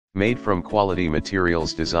Made from quality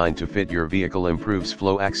materials designed to fit your vehicle, improves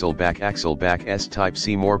flow. Axle back S type.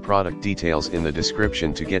 See more product details in the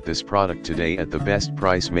description to get this product today at the best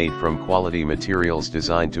price. Made from quality materials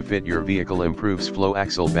designed to fit your vehicle, improves flow.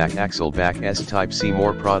 Axle back S type. See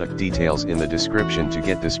more product details in the description to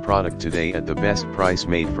get this product today at the best price.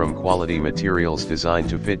 Made from quality materials designed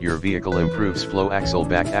to fit your vehicle, improves flow. Axle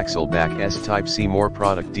back S type. See more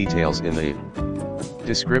product details in the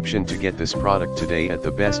description to get this product today at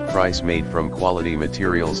the best price. Made from quality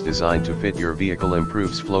materials designed to fit your vehicle,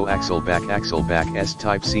 improves flow. Axle back S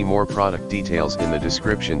type. See more product details in the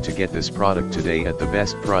description to get this product today at the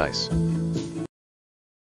best price.